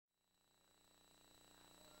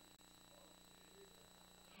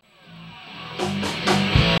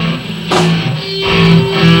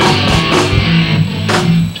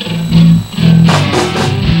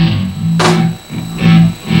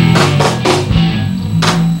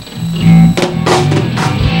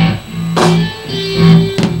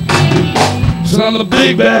I'm the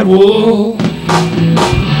big bad wolf,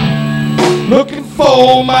 looking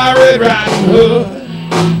for my Red Riding Hood.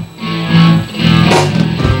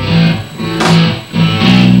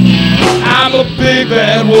 I'm a big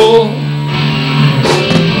bad wolf,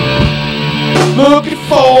 looking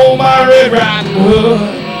for my Red Riding Hood.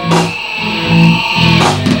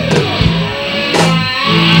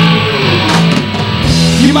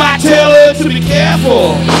 You might tell her to be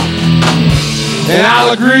careful, and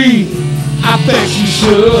I'll agree, I think she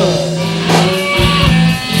should.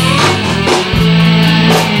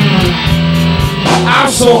 I'm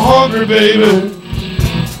so hungry, baby.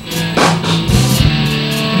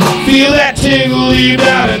 Feel that tingle deep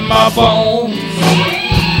down in my bones.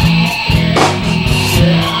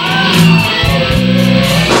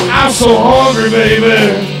 I'm so hungry,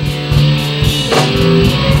 baby.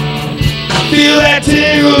 Feel that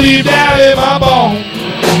tingle deep down in my bones.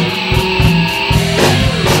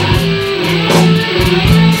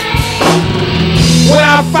 When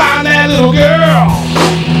I find that little girl,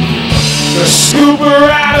 to scoop her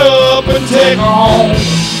right up and take her home.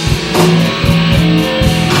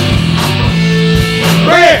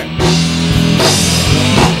 Man,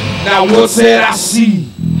 now what's that I see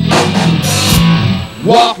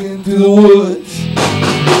walking through the woods?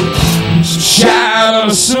 Some shy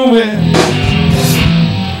unassuming,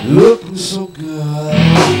 looking so good.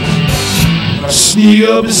 I sneak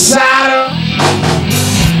up beside her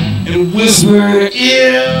and whisper in her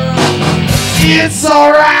ear, it's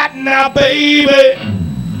alright now, baby,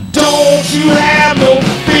 don't you have no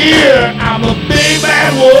fear. I'm a big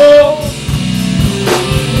bad wolf.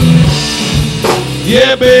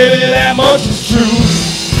 Yeah, baby, that much is true.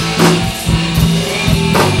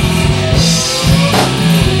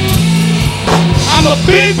 I'm a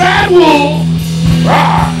big bad wolf.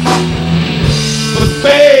 Rawr. But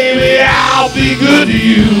baby, I'll be good to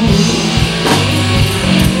you.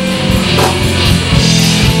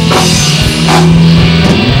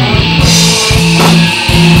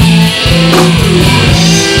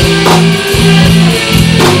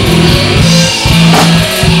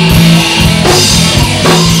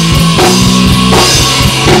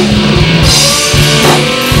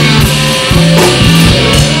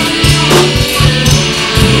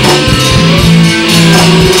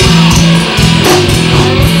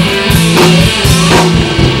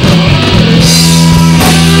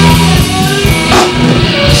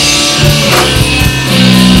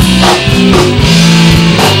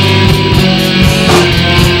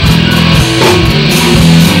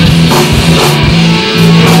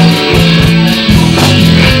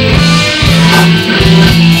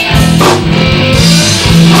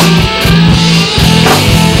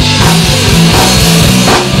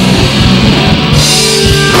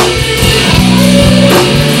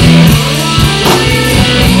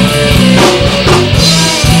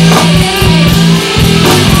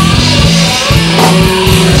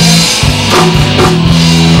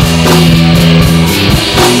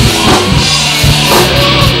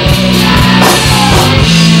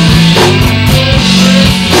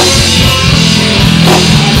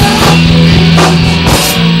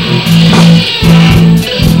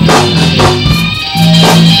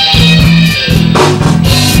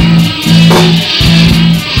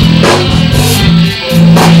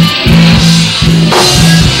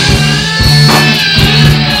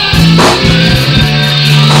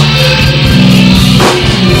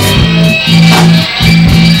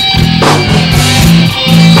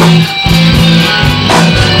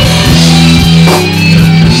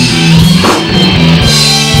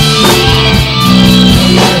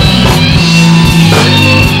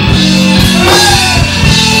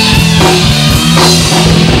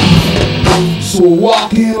 So we're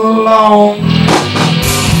walking along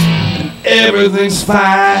and everything's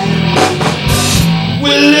fine.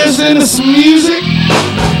 We're listening to some music,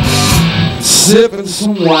 sipping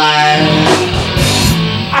some wine.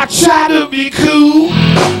 I try to be cool,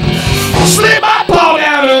 slip my paw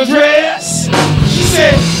down her dress. She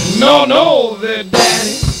said, no, there,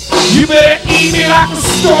 daddy, you better eat me like the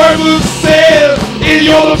storybook says, and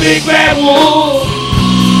you're the big bad wolf.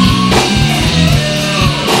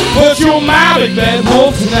 But you're my big bad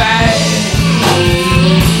wolf tonight.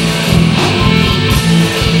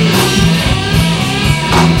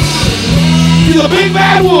 You're the big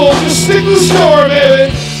bad wolf, just stick to the story,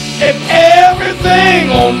 baby, and everything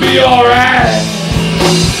gonna be alright.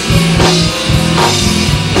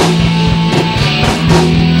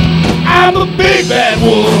 I'm the big bad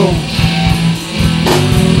wolf.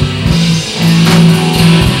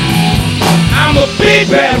 I'm the big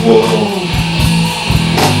bad wolf.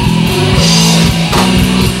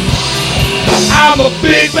 I'm I'm a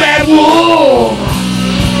big bad wolf.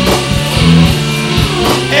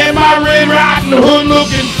 And my Red Riding Hood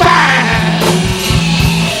looking fine.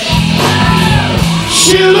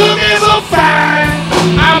 She looking so fine.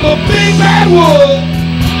 I'm a big bad wolf.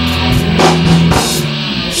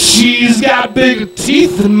 She's got bigger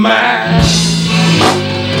teeth than mine.